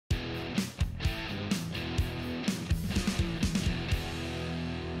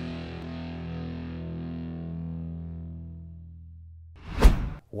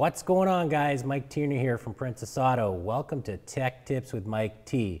What's going on, guys? Mike Tierney here from Princess Auto. Welcome to Tech Tips with Mike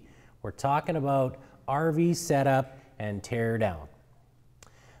T. We're talking about RV setup and tear down.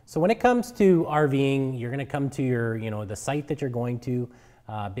 So when it comes to RVing, you're going to come to your, the site that you're going to.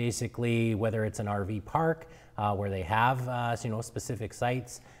 Basically, whether it's an RV park where they have, specific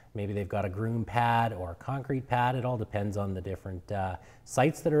sites. Maybe they've got a groom pad or a concrete pad. It all depends on the different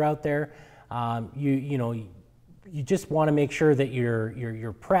sites that are out there. You just want to make sure that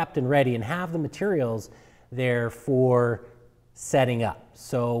you're prepped and ready and have the materials there for setting up.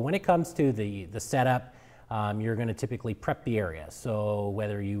 So when it comes to the setup, you're going to typically prep the area. So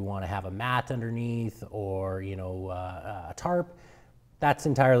whether you want to have a mat underneath or a tarp, that's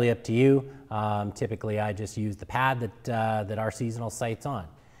entirely up to you. Typically, I just use the pad that our seasonal site's on.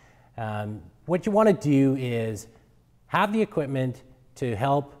 What you want to do is have the equipment to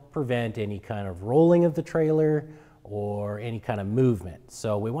help prevent any kind of rolling of the trailer or any kind of movement.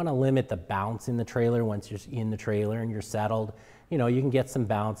 So we want to limit the bounce in the trailer once you're in the trailer and you're settled. You can get some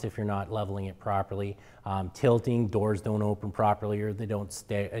bounce if you're not leveling it properly. Tilting, doors don't open properly or they don't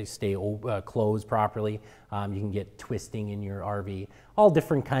stay closed properly. You can get twisting in your RV. All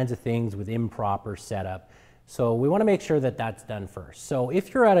different kinds of things with improper setup. So we want to make sure that that's done first. So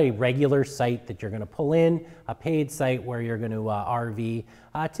if you're at a regular site that you're going to pull in, a paid site where you're going to RV,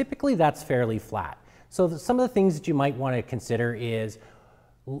 typically that's fairly flat. So some of the things that you might want to consider is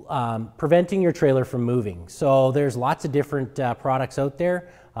preventing your trailer from moving. So there's lots of different products out there.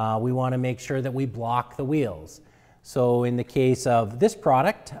 We want to make sure that we block the wheels. So in the case of this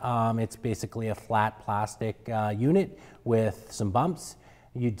product, it's basically a flat plastic unit with some bumps.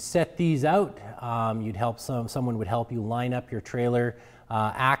 You'd set these out. Someone would help you line up your trailer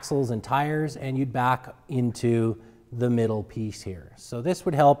axles and tires, and you'd back into the middle piece here. So this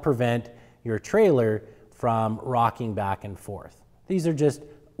would help prevent your trailer from rocking back and forth. These are just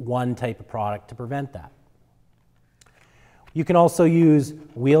one type of product to prevent that. You can also use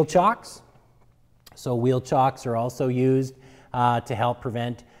wheel chocks. So wheel chocks are also used to help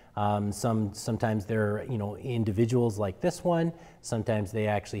prevent sometimes they're individuals like this one. Sometimes they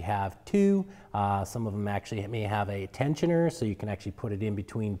actually have two. Some of them actually may have a tensioner, so you can actually put it in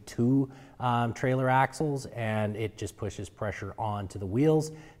between two trailer axles, and it just pushes pressure onto the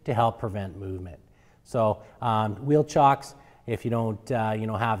wheels to help prevent movement. So wheel chocks, if you don't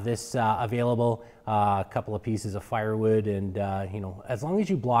have this available, a couple of pieces of firewood, and as long as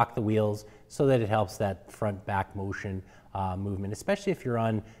you block the wheels so that it helps that front back motion movement, especially if you're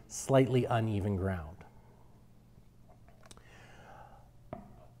on slightly uneven ground.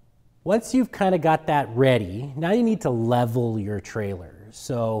 Once you've kind of got that ready, now you need to level your trailer.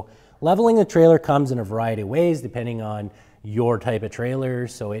 So leveling the trailer comes in a variety of ways depending on your type of trailer.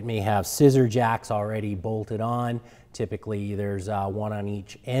 So it may have scissor jacks already bolted on. Typically there's one on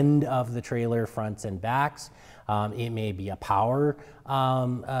each end of the trailer, fronts and backs. It may be a power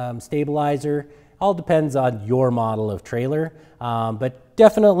stabilizer. All depends on your model of trailer, but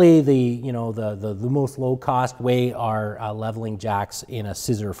definitely the most low cost way are leveling jacks in a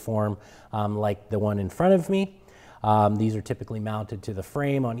scissor form, like the one in front of me. These are typically mounted to the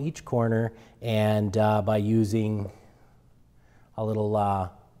frame on each corner, and by using a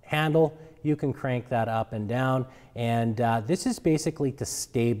little handle, you can crank that up and down, and this is basically to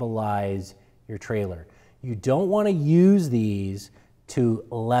stabilize your trailer. You don't want to use these to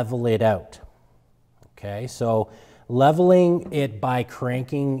level it out. Okay, so leveling it by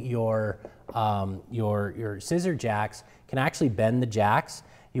cranking your scissor jacks can actually bend the jacks.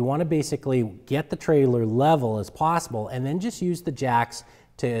 You want to basically get the trailer level as possible and then just use the jacks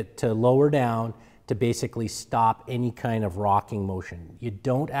to lower down to basically stop any kind of rocking motion. You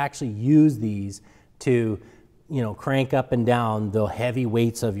don't actually use these to crank up and down the heavy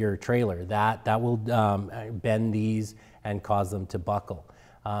weights of your trailer. That will bend these and cause them to buckle.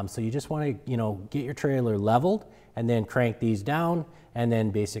 So you just want to, get your trailer leveled and then crank these down, and then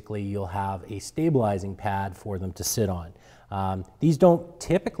basically you'll have a stabilizing pad for them to sit on. These don't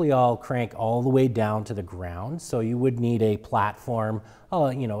typically all crank all the way down to the ground, so you would need a platform,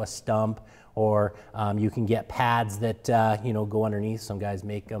 a stump, or you can get pads that go underneath. Some guys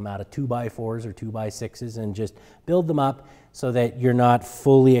make them out of 2x4s or 2x6s and just build them up so that you're not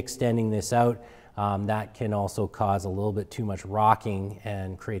fully extending this out. That can also cause a little bit too much rocking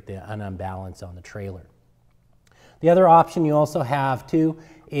and create an unbalance on the trailer. The other option you also have too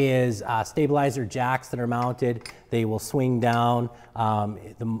is stabilizer jacks that are mounted. They will swing down.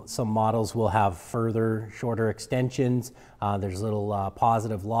 Some models will have shorter extensions. There's little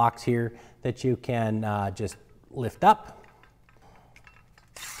positive locks here that you can just lift up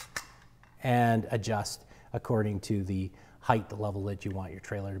and adjust according to the height level that you want your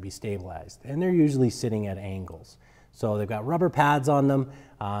trailer to be stabilized. And they're usually sitting at angles. So they've got rubber pads on them.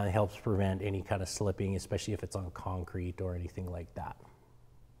 It helps prevent any kind of slipping, especially if it's on concrete or anything like that.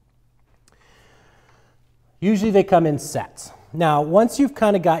 Usually they come in sets. Now, once you've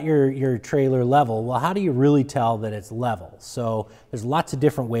kind of got your trailer level, well, how do you really tell that it's level? So there's lots of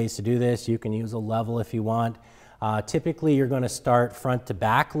different ways to do this. You can use a level if you want. Typically, you're going to start front to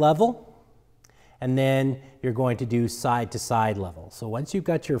back level, and then you're going to do side to side level. So once you've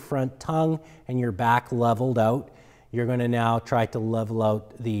got your front tongue and your back leveled out, you're going to now try to level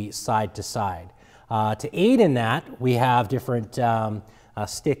out the side to side. To aid in that, we have different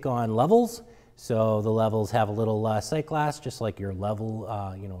stick-on levels. So the levels have a little sight glass, just like your level,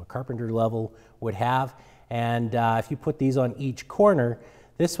 a carpenter level would have. And if you put these on each corner,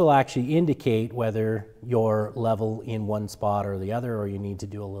 this will actually indicate whether you're level in one spot or the other, or you need to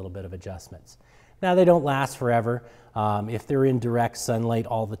do a little bit of adjustments. Now, they don't last forever. If they're in direct sunlight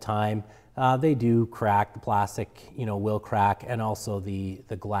all the time, they do crack. The plastic, will crack, and also the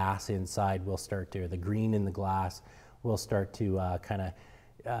glass inside will start to, the green in the glass will start to kind of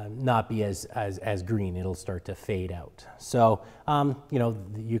not be as green. It'll start to fade out. So,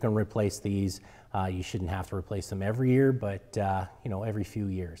 you can replace these. You shouldn't have to replace them every year, but, every few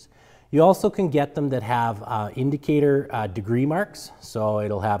years. You also can get them that have indicator degree marks. So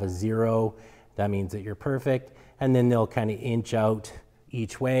it'll have a 0. That means that you're perfect. And then they'll kind of inch out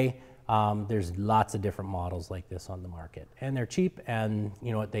each way. There's lots of different models like this on the market. And they're cheap, and,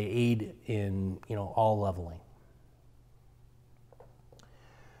 they aid in, all leveling.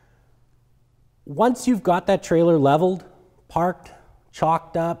 Once you've got that trailer leveled, parked,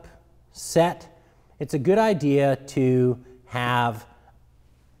 chalked up, set, it's a good idea to have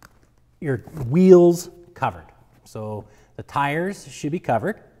your wheels covered. So the tires should be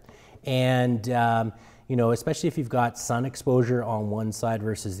covered. And, especially if you've got sun exposure on one side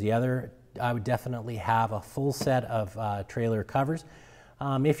versus the other, I would definitely have a full set of trailer covers.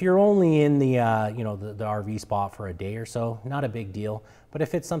 If you're only in the RV spot for a day or so, not a big deal. But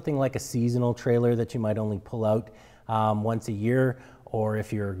if it's something like a seasonal trailer that you might only pull out once a year, or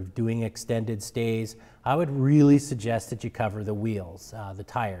if you're doing extended stays, I would really suggest that you cover the wheels, the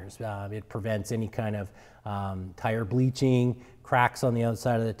tires. It prevents any kind of tire bleaching, cracks on the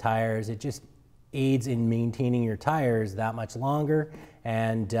outside of the tires. It just aids in maintaining your tires that much longer,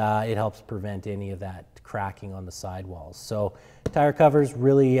 and it helps prevent any of that cracking on the sidewalls. So tire covers,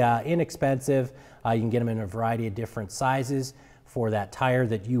 really inexpensive. You can get them in a variety of different sizes for that tire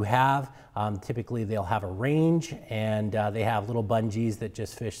that you have. Typically they'll have a range, and they have little bungees that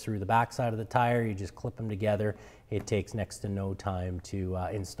just fish through the backside of the tire. You just clip them together. It takes next to no time to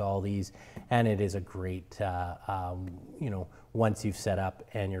install these, and it is a great, once you've set up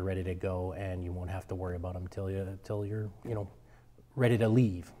and you're ready to go, and you won't have to worry about them till you're ready to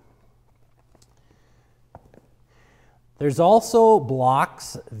leave. There's also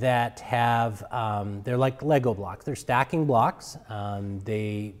blocks that have, they're like Lego blocks. They're stacking blocks.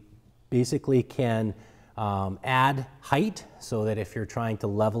 They basically can add height, so that if you're trying to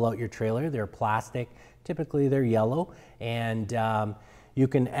level out your trailer, they're plastic. Typically they're yellow, and you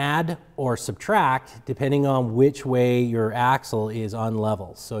can add or subtract depending on which way your axle is on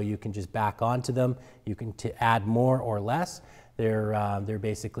level. So you can just back onto them. You can add more or less. They're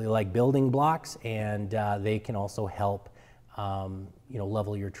basically like building blocks, and they can also help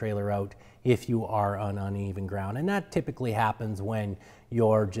level your trailer out if you are on uneven ground. And that typically happens when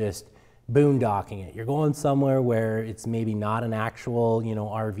you're just boondocking it. You're going somewhere where it's maybe not an actual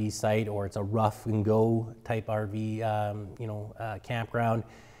RV site, or it's a rough and go type RV campground,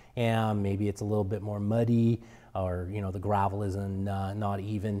 and maybe it's a little bit more muddy, or the gravel isn't not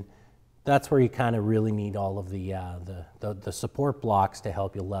even. That's where you kind of really need all of the support blocks to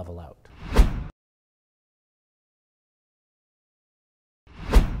help you level out.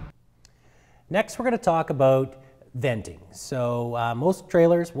 Next, we're going to talk about venting. So most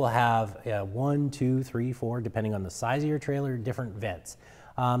trailers will have 1, 2, 3, 4, depending on the size of your trailer, different vents.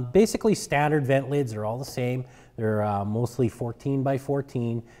 Basically, standard vent lids are all the same. They're mostly 14 by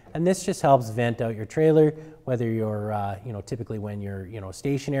 14, and this just helps vent out your trailer. Whether you're, typically when you're,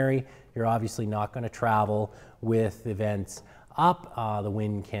 stationary, you're obviously not going to travel with the vents up. The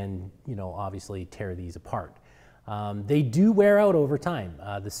wind can, obviously tear these apart. They do wear out over time.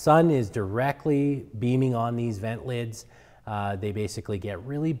 The sun is directly beaming on these vent lids. They basically get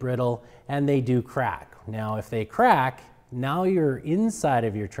really brittle, and they do crack. Now, if they crack, now your inside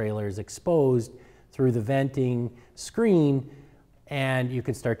of your trailer is exposed through the venting screen, and you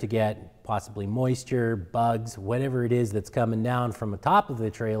can start to get possibly moisture, bugs, whatever it is that's coming down from the top of the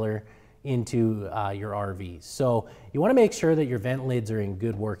trailer into your RV. So you want to make sure that your vent lids are in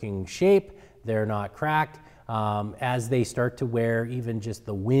good working shape, they're not cracked. As they start to wear, even just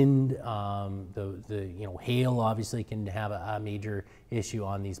the wind, the hail obviously can have a major issue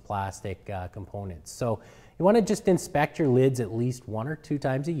on these plastic components. So you want to just inspect your lids at least 1 or 2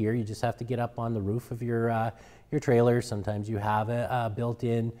 times a year. You just have to get up on the roof of your trailer. Sometimes you have a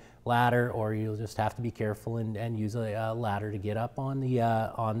built-in ladder, or you'll just have to be careful and use a ladder to get up on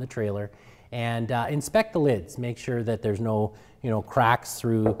the trailer. And inspect the lids. Make sure that there's no cracks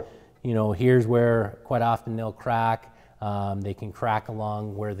through. Here's where quite often they'll crack. They can crack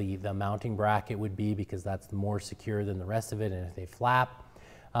along where the mounting bracket would be, because that's more secure than the rest of it, and if they flap.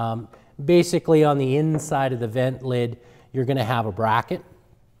 Basically on the inside of the vent lid, you're going to have a bracket.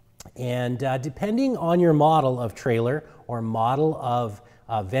 And depending on your model of trailer or model of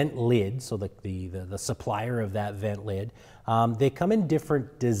vent lid, so the supplier of that vent lid, they come in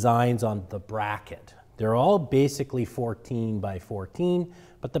different designs on the bracket. They're all basically 14 by 14,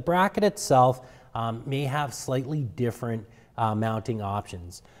 but the bracket itself may have slightly different mounting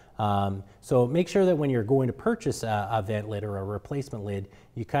options. So make sure that when you're going to purchase a vent lid or a replacement lid,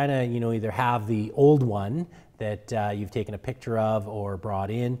 you kind of either have the old one that you've taken a picture of or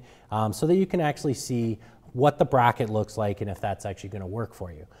brought in, so that you can actually see what the bracket looks like and if that's actually going to work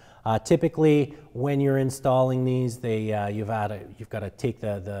for you. Typically, when you're installing these, you've got to take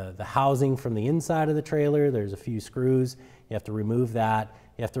the housing from the inside of the trailer. There's a few screws. You have to remove that.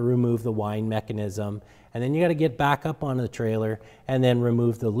 You have to remove the wind mechanism, and then you got to get back up onto the trailer and then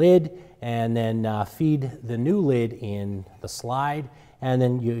remove the lid, and then feed the new lid in the slide, and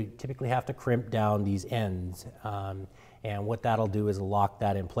then you typically have to crimp down these ends. And what that'll do is lock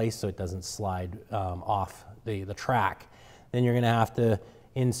that in place so it doesn't slide off the track. Then you're going to have to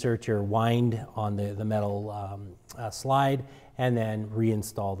insert your wind on the metal slide, and then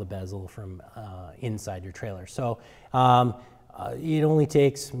reinstall the bezel from inside your trailer. So it only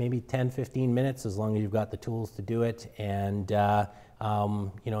takes maybe 10-15 minutes, as long as you've got the tools to do it, and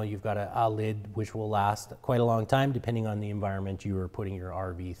you've got a lid which will last quite a long time, depending on the environment you are putting your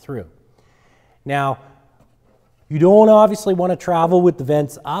RV through. Now, you don't obviously want to travel with the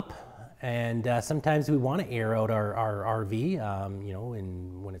vents up, and sometimes we want to air out our RV,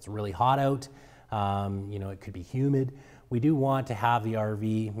 when it's really hot out, it could be humid. We do want to have the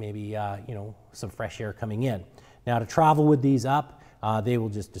RV maybe, some fresh air coming in. Now, to travel with these up, they will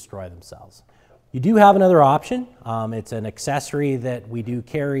just destroy themselves. You do have another option. It's an accessory that we do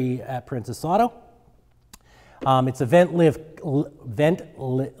carry at Princess Auto. It's a vent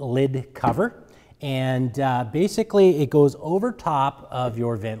lid cover. And basically it goes over top of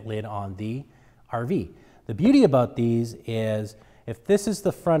your vent lid on the RV. The beauty about these is, if this is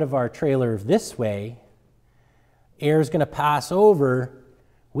the front of our trailer this way, air is going to pass over.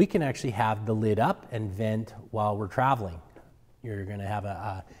 We can actually have the lid up and vent while we're traveling. You're going to have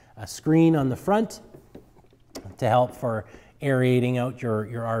a screen on the front to help for aerating out your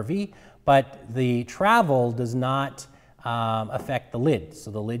RV, but the travel does not affect the lid.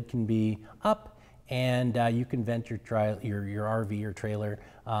 So the lid can be up, and you can vent your RV or trailer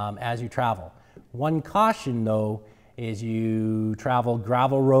as you travel. One caution, though, is you travel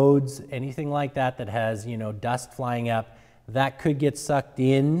gravel roads, anything like that that has dust flying up, that could get sucked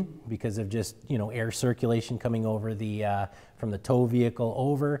in because of just air circulation coming over from the tow vehicle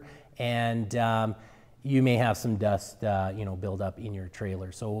over, and you may have some dust build up in your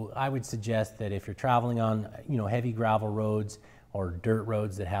trailer. So I would suggest that if you're traveling on heavy gravel roads or dirt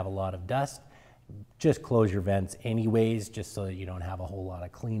roads that have a lot of dust, just close your vents anyways, just so that you don't have a whole lot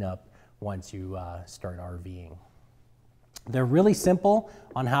of cleanup once you start RVing. They're really simple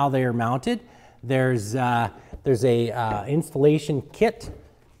on how they are mounted. There's a installation kit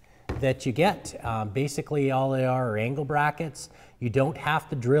that you get. Basically all they are angle brackets. You don't have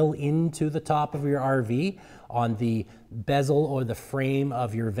to drill into the top of your RV. On the bezel or the frame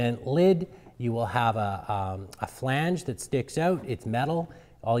of your vent lid, you will have a flange that sticks out. It's metal.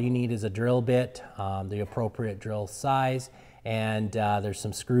 All you need is a drill bit, the appropriate drill size, and there's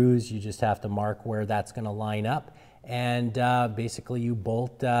some screws. You just have to mark where that's going to line up, and basically you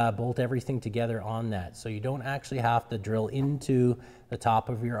bolt everything together on that. So you don't actually have to drill into the top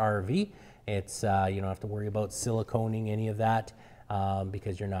of your RV. It's you don't have to worry about siliconing any of that,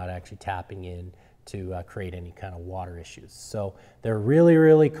 because you're not actually tapping in to create any kind of water issues. So they're really,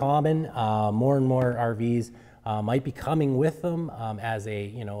 really common. More and more RVs might be coming with them as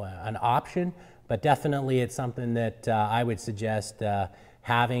an option, but definitely it's something that I would suggest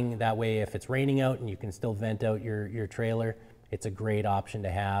having. That way, if it's raining out and you can still vent out your trailer, it's a great option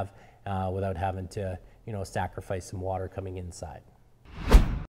to have without having to sacrifice some water coming inside.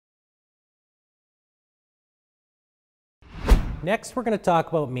 Next, we're going to talk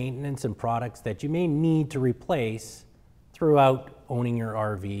about maintenance and products that you may need to replace throughout owning your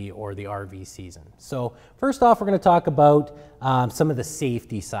RV or the RV season. So first off, we're going to talk about some of the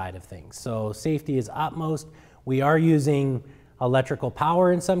safety side of things. So safety is utmost. We are using electrical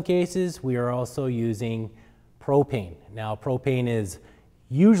power in some cases. We are also using propane. Now, propane is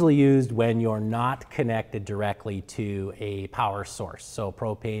usually used when you're not connected directly to a power source. So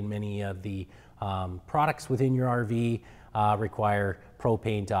propane, many of the products within your RV require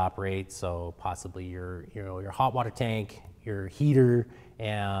propane to operate. So possibly your hot water tank, your heater,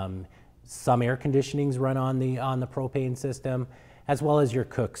 some air conditionings run on the propane system, as well as your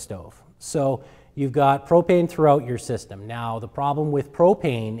cook stove. So you've got propane throughout your system. Now, the problem with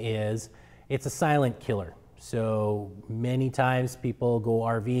propane is it's a silent killer. So many times people go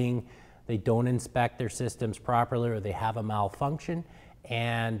RVing, they don't inspect their systems properly, or they have a malfunction,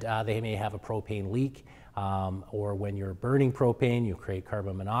 and they may have a propane leak. Or when you're burning propane, you create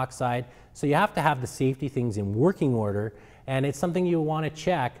carbon monoxide. So you have to have the safety things in working order, and it's something you want to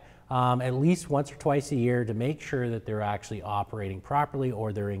check at least once or twice a year to make sure that they're actually operating properly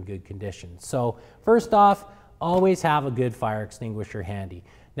or they're in good condition. So first off, always have a good fire extinguisher handy.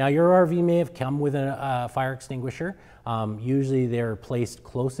 Now, your RV may have come with a fire extinguisher. Usually they're placed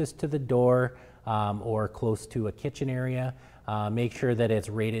closest to the door or close to a kitchen area. Make sure that it's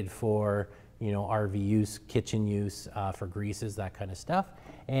rated for RV use, kitchen use, for greases, that kind of stuff.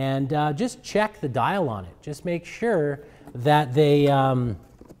 And just check the dial on it. Just make sure that they are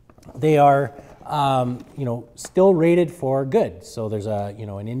still rated for good. So there's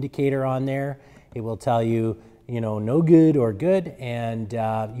an indicator on there. It will tell you no good or good, and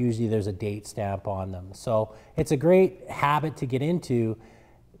usually there's a date stamp on them. So it's a great habit to get into,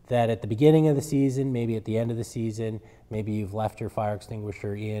 that at the beginning of the season, maybe at the end of the season, maybe you've left your fire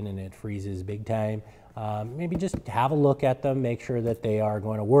extinguisher in and it freezes big time. Maybe just have a look at them, make sure that they are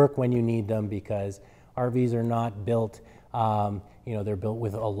going to work when you need them, because RVs are not built, they're built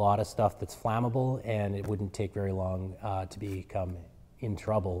with a lot of stuff that's flammable, and it wouldn't take very long to become in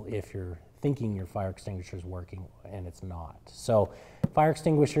trouble if you're thinking your fire extinguisher is working and it's not. So fire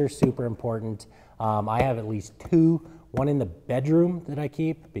extinguisher, super important. I have at least two, one in the bedroom that I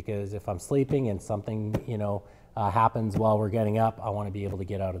keep, because if I'm sleeping and something happens while we're getting up, I want to be able to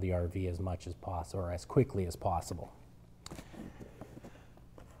get out of the RV as much as possible, or as quickly as possible.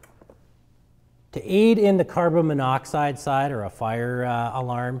 To aid in the carbon monoxide side, or a fire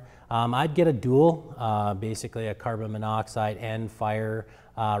alarm, I'd get a dual, basically a carbon monoxide and fire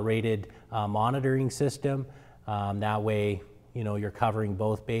rated monitoring system. That way, you're covering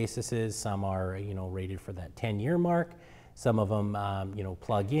both bases. Some are, rated for that 10-year mark. Some of them,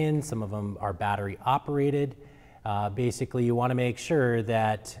 plug in. Some of them are battery operated. Basically, you want to make sure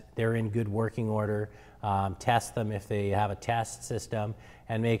that they're in good working order. Test them if they have a test system,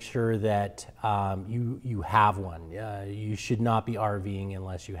 and make sure that you have one. You should not be RVing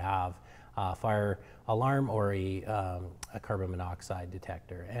unless you have a fire alarm or a carbon monoxide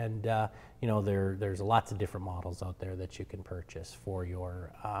detector. And there's lots of different models out there that you can purchase for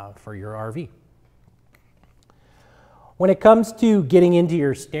your RV. When it comes to getting into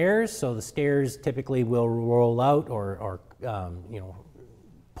your stairs, so the stairs typically will roll out or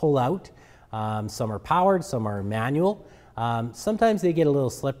pull out. Some are powered, some are manual. Sometimes they get a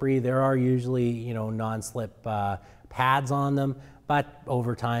little slippery. There are usually non-slip pads on them, but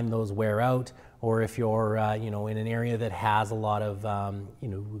over time those wear out. Or if you're in an area that has a lot of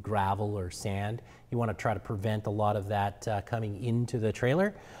gravel or sand, you want to try to prevent a lot of that coming into the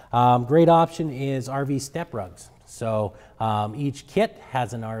trailer. Great option is RV step rugs. So each kit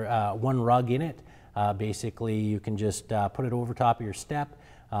has one rug in it. Basically, you can just put it over top of your step,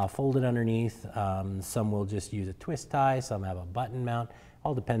 fold it underneath. Some will just use a twist tie, some have a button mount.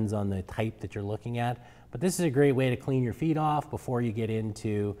 All depends on the type that you're looking at. But this is a great way to clean your feet off before you get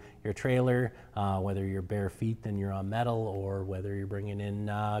into your trailer, whether you're bare feet and you're on metal, or whether you're bringing in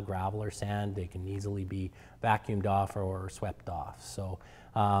gravel or sand. They can easily be vacuumed off or swept off. So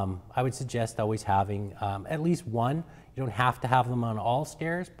I would suggest always having at least one. You don't have to have them on all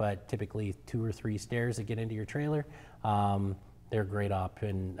stairs, but typically 2 or 3 stairs that get into your trailer. They're a great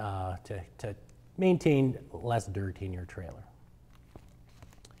option to maintain less dirt in your trailer.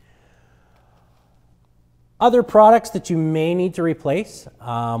 Other products that you may need to replace,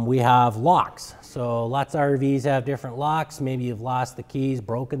 we have locks. So lots of RVs have different locks. Maybe you've lost the keys,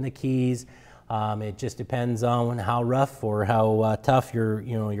 broken the keys. It just depends on how rough or how tough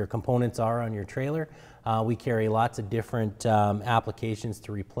your components are on your trailer. We carry lots of different applications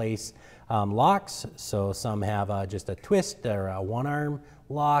to replace locks. So some have just a twist or a one-arm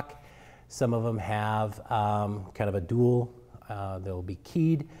lock. Some of them have kind of a dual they'll be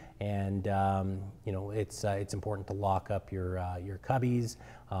keyed, and you know, it's important to lock up your cubbies.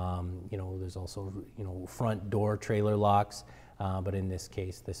 You know, there's also, you know, front door trailer locks, but in this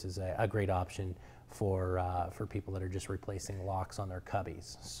case, this is a great option for people that are just replacing locks on their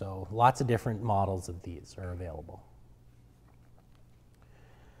cubbies. So lots of different models of these are available.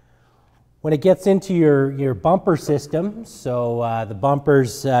 When it gets into your bumper system, so the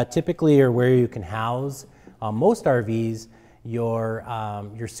bumpers typically are where you can house, most RVs,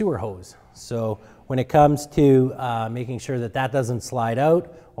 your sewer hose. So when it comes to making sure that that doesn't slide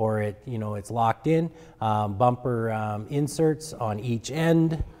out or it's locked in, bumper inserts on each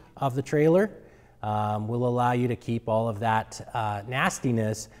end of the trailer will allow you to keep all of that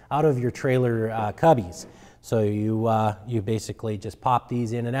nastiness out of your trailer cubbies. So you basically just pop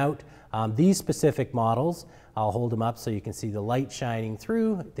these in and out. These specific models, I'll hold them up so you can see the light shining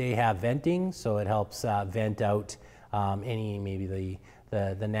through. They have venting, so it helps vent out any maybe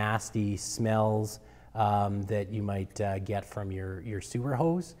the nasty smells that you might get from your sewer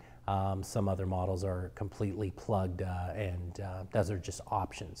hose. Some other models are completely plugged, and those are just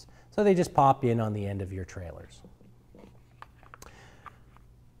options. So they just pop in on the end of your trailers.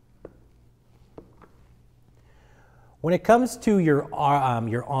 When it comes to your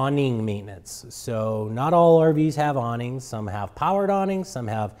awning maintenance, so not all RVs have awnings. Some have powered awnings, some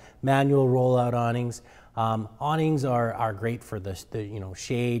have manual rollout awnings. Awnings are great for the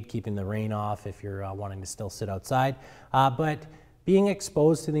shade, keeping the rain off if you're wanting to still sit outside. But being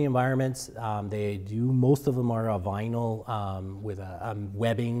exposed to the environments, most of them are a vinyl with a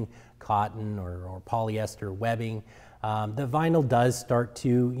webbing, cotton or polyester webbing. The vinyl does start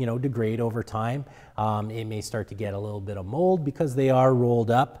to degrade over time. It may start to get a little bit of mold because they are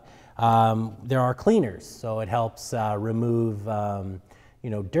rolled up. There are cleaners, so it helps remove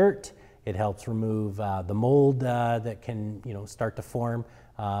dirt. It helps remove the mold that can start to form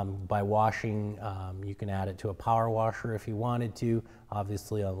by washing. You can add it to a power washer if you wanted to,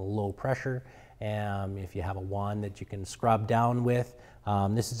 obviously on low pressure. If you have a wand that you can scrub down with,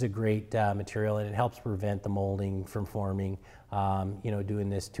 this is a great material, and it helps prevent the molding from forming. Doing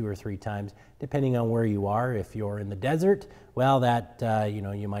this 2 or 3 times, depending on where you are. If you're in the desert, well, that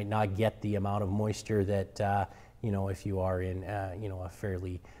you might not get the amount of moisture that if you are in a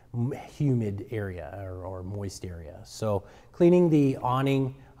fairly humid area or moist area. So cleaning the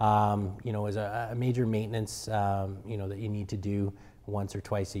awning, is a major maintenance that you need to do once or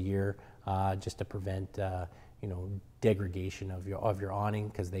twice a year, just to prevent degradation of your awning,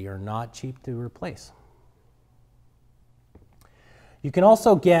 because they are not cheap to replace. You can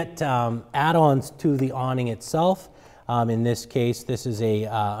also get add-ons to the awning itself. In this case, this is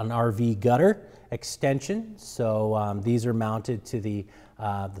an RV gutter extension. So these are mounted to the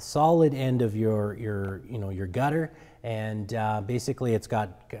solid end of your gutter, and basically it's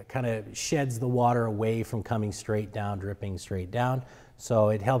kind of sheds the water away from coming straight down, dripping straight down. So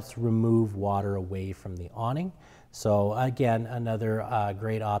it helps remove water away from the awning. So again, another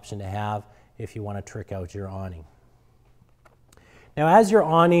great option to have if you want to trick out your awning. Now, as your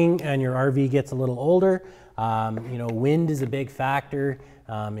awning and your RV gets a little older, wind is a big factor.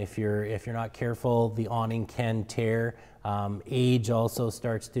 If you're not careful, the awning can tear. Age also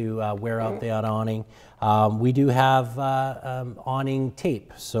starts to wear out the awning. We do have awning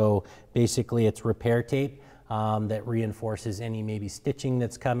tape. So basically, it's repair tape that reinforces any maybe stitching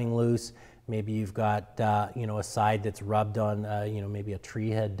that's coming loose. Maybe you've got a side that's rubbed on, maybe a tree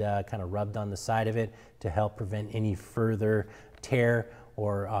had kind of rubbed on the side of it to help prevent any further tear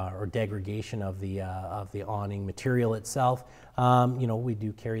or degradation of the awning material itself. We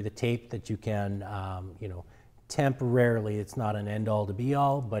do carry the tape that you can, temporarily, it's not an end-all to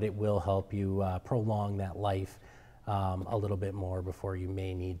be-all, but it will help you prolong that life a little bit more before you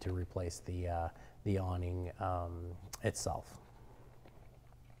may need to replace the awning itself.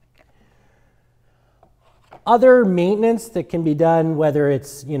 Other maintenance that can be done, whether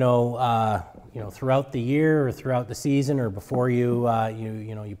it's throughout the year or throughout the season, or before you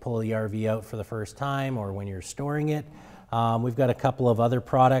pull the RV out for the first time, or when you're storing it, we've got a couple of other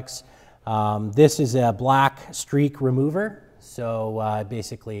products. This is a black streak remover. So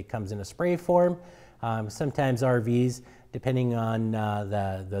basically, it comes in a spray form. Sometimes RVs, depending on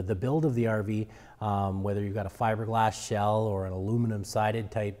the build of the RV, whether you've got a fiberglass shell or an aluminum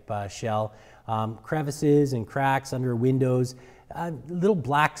sided type shell, crevices and cracks under windows, little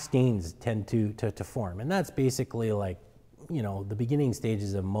black stains tend to form. And that's basically like, the beginning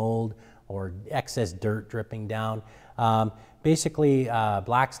stages of mold or excess dirt dripping down. Basically,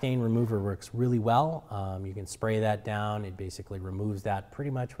 black stain remover works really well. You can spray that down. It basically removes that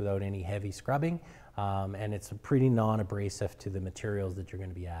pretty much without any heavy scrubbing. and it's pretty non-abrasive to the materials that you're going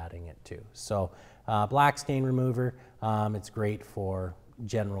to be adding it to. So black stain remover, it's great for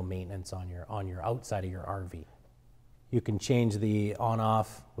general maintenance on your outside of your RV. You can change the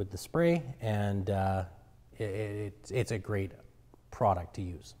on-off with the spray, and it's a great product to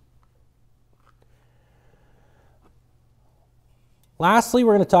use. Lastly,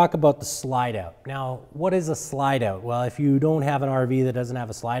 we're going to talk about the slide out. Now, what is a slide out? Well, if you don't have an RV that doesn't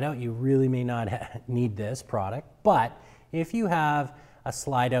have a slide out, you really may not need this product. But if you have a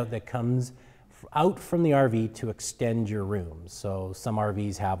slide out that comes out from the RV to extend your room, so some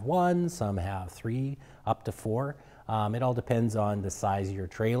RVs have one, some have three, up to four. It all depends on the size of your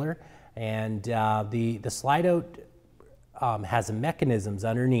trailer. And the slide out has mechanisms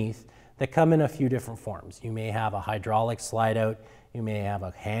underneath that come in a few different forms. You may have a hydraulic slide out, you may have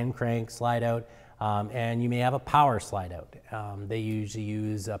a hand crank slide out, and you may have a power slide out. They usually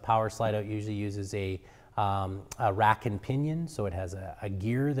use a power slide out usually uses a rack and pinion, so it has a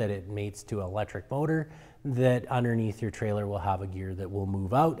gear that it mates to an electric motor that underneath your trailer will have a gear that will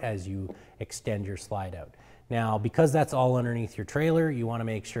move out as you extend your slide out. Now, because that's all underneath your trailer, you want to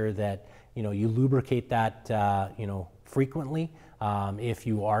make sure that you lubricate that frequently. If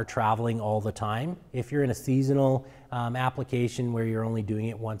you are traveling all the time, if you're in a seasonal application where you're only doing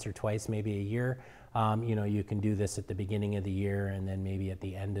it once or twice, maybe a year, you can do this at the beginning of the year and then maybe at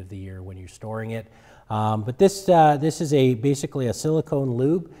the end of the year when you're storing it. But this is basically a silicone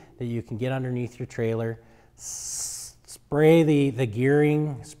lube that you can get underneath your trailer, spray the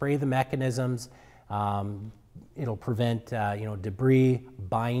gearing, spray the mechanisms. It'll prevent debris,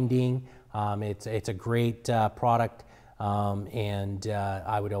 binding. It's a great product. And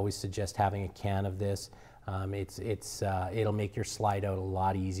I would always suggest having a can of this. It'll make your slide out a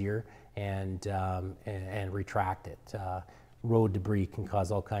lot easier and retract it. Road debris can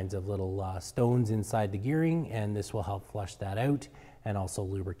cause all kinds of little stones inside the gearing, and this will help flush that out and also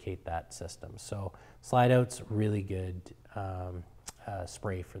lubricate that system. So slide out's really good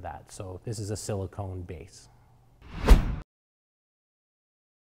spray for that. So this is a silicone base.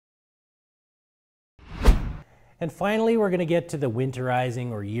 And finally, we're going to get to the winterizing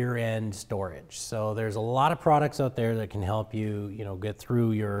or year-end storage. So there's a lot of products out there that can help you, get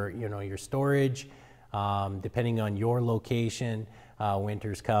through your storage. Depending on your location,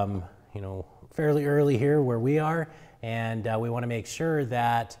 winters come, fairly early here where we are, and we want to make sure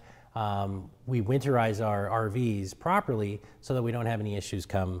that we winterize our RVs properly so that we don't have any issues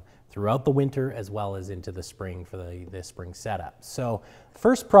come throughout the winter as well as into the spring for the spring setup. So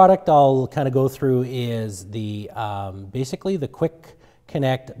first product I'll kind of go through is basically the Quick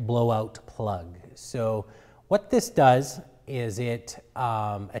Connect blowout plug. So what this does is it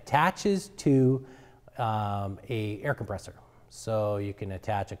attaches to a air compressor. So you can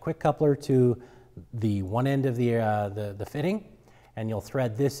attach a quick coupler to the one end of the fitting, and you'll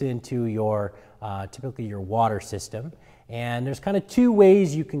thread this into your typically your water system. And there's kind of two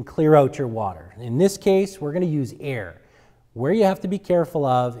ways you can clear out your water. In this case, we're going to use air. Where you have to be careful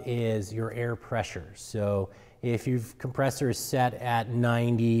of is your air pressure. So if your compressor is set at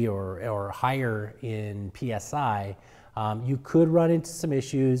 90 or higher in PSI, you could run into some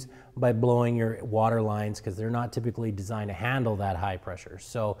issues by blowing your water lines because they're not typically designed to handle that high pressure.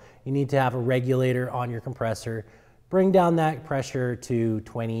 So you need to have a regulator on your compressor, bring down that pressure to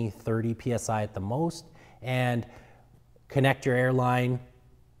 20, 30 PSI at the most, and connect your air line,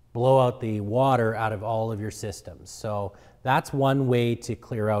 blow out the water out of all of your systems. So that's one way to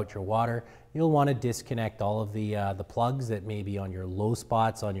clear out your water. You'll want to disconnect all of the plugs that may be on your low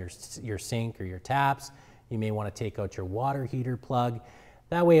spots on your sink or your taps. You may want to take out your water heater plug.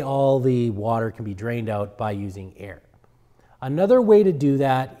 That way all the water can be drained out by using air. Another way to do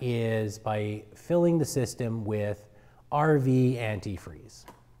that is by filling the system with RV antifreeze.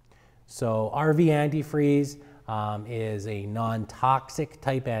 So RV antifreeze is a non-toxic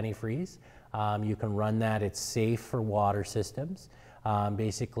type antifreeze. You can run that, it's safe for water systems.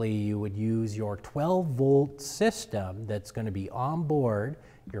 Basically, you would use your 12-volt system that's going to be on board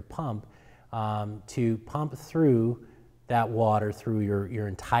your pump to pump through that water through your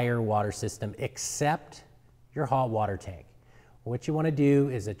entire water system except your hot water tank. What you want to do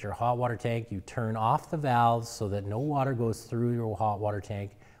is at your hot water tank, you turn off the valves so that no water goes through your hot water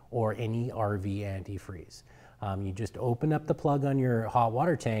tank or any RV antifreeze. You just open up the plug on your hot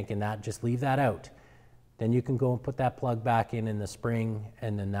water tank and just leave that out. Then you can go and put that plug back in the spring,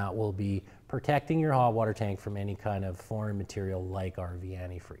 and then that will be protecting your hot water tank from any kind of foreign material like RV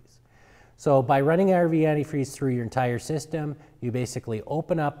antifreeze. So by running RV antifreeze through your entire system, you basically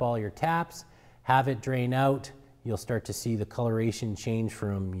open up all your taps, have it drain out. You'll start to see the coloration change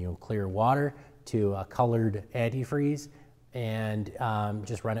from clear water to a colored antifreeze and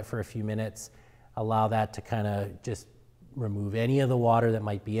just run it for a few minutes. Allow that to kind of just remove any of the water that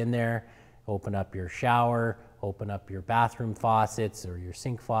might be in there. Open up your shower, open up your bathroom faucets or your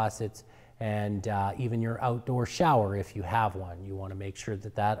sink faucets, and even your outdoor shower if you have one. You want to make sure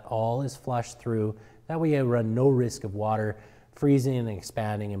that that all is flushed through. That way you run no risk of water freezing and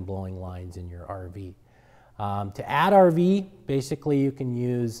expanding and blowing lines in your RV. To add RV, basically you can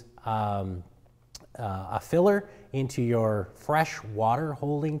use a filler into your fresh water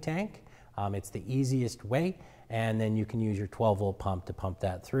holding tank. It's the easiest way, and then you can use your 12-volt pump to pump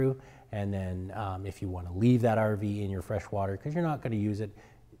that through. And then if you want to leave that RV in your fresh water, because you're not going to use it,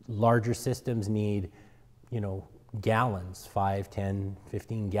 larger systems need, you know, gallons, 5, 10,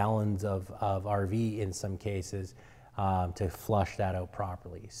 15 gallons of RV in some cases to flush that out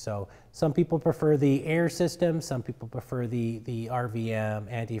properly. So some people prefer the air system, some people prefer the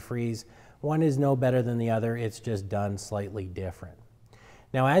RVM antifreeze. One is no better than the other, it's just done slightly different.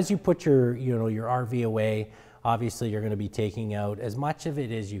 Now as you put your RV away, obviously you're going to be taking out as much of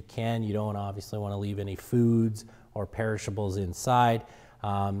it as you can. You don't obviously want to leave any foods or perishables inside.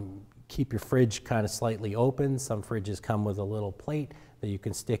 Keep your fridge kind of slightly open. Some fridges come with a little plate that you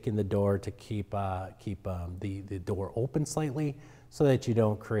can stick in the door to keep the door open slightly so that you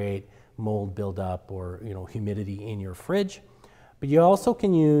don't create mold buildup or humidity in your fridge. But you also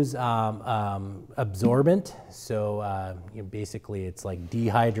can use absorbent. So basically it's like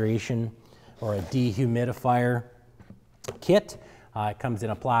dehydration or a dehumidifier kit. It comes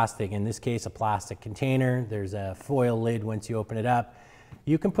in a plastic, in this case a plastic container. There's a foil lid once you open it up.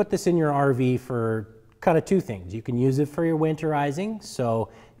 You can put this in your RV for kind of two things. You can use it for your winterizing. So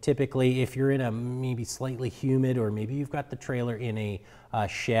typically if you're in a maybe slightly humid, or maybe you've got the trailer in a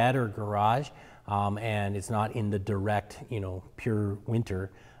shed or garage and it's not in the direct pure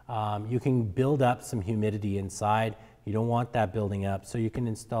winter, you can build up some humidity inside. You don't want that building up, so you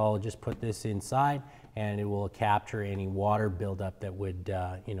can just put this inside and it will capture any water buildup that would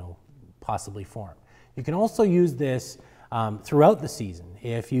possibly form. You can also use this throughout the season.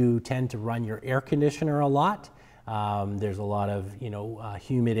 If you tend to run your air conditioner a lot, there's a lot of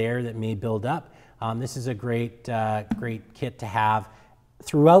humid air that may build up. This is a great kit to have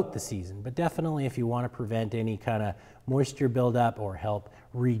throughout the season, but definitely if you want to prevent any kind of moisture buildup or help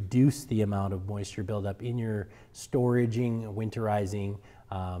reduce the amount of moisture buildup in your storaging, winterizing,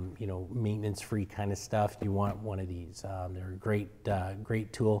 maintenance-free kind of stuff, you want one of these. They're a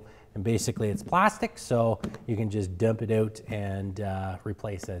great tool, and basically it's plastic, so you can just dump it out and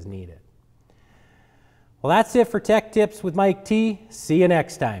replace as needed. Well, that's it for Tech Tips with Mike T. See you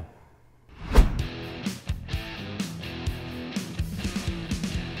next time.